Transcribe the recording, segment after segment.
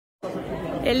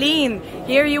Elin,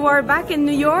 here you are back in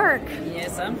New York.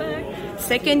 Yes, I'm back.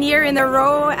 Second year in a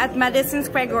row at Madison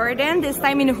Square Garden, this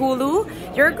time in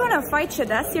Hulu. You're gonna fight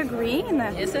Shadasia Green.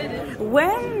 Yes, I did.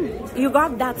 When you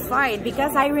got that fight,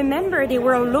 because I remember they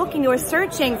were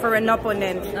searching for an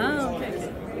opponent. Oh, okay.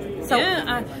 So,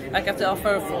 yeah, I got the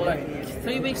offer for like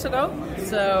 3 weeks ago.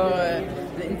 So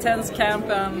the intense camp,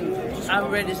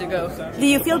 I'm ready to go. do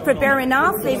you feel prepared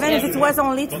enough, even if it was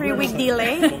only 3-week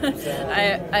delay?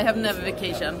 I have never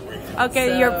vacation. Okay,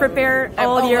 so you're prepared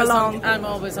all year long. I'm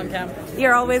always on camp.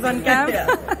 You're always on camp?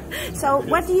 Yeah. So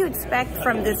what do you expect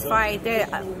from this fight?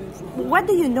 What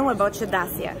do you know about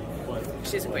Shadasia?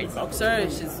 She's a great boxer.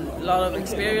 She's a lot of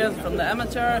experience from the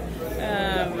amateur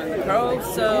and the pro.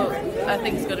 So I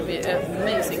think it's going to be an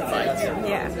amazing fight.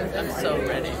 Yeah. I'm so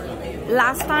ready.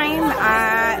 Last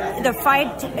time, the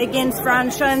fight against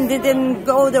Franchón didn't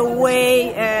go the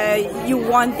way you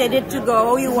wanted it to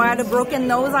go. You had a broken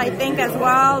nose, I think, as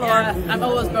well. Or yeah, I'm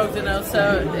always broken nose,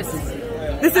 so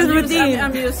this is routine.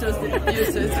 I'm used to it.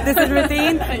 This is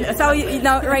routine. Yes. So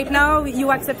right now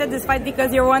you accepted this fight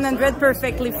because you're 100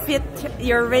 perfectly fit.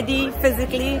 You're ready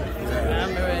physically.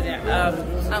 I'm ready.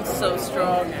 I'm so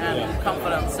strong and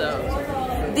confident.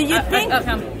 So do you think?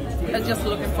 I'm just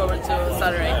looking forward to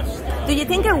Saturday. Do you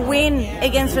think a win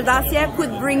against Shadasia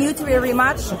could bring you to a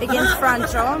rematch against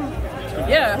Franchón?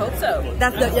 Yeah, I hope so.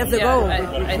 That's the goal.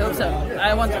 I hope so.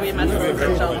 I want to be a match with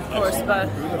Franchón, of course, but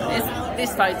it's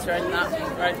these fights right now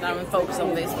and focus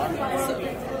on this one.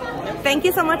 So. Thank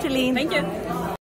you so much, Elin. Thank you.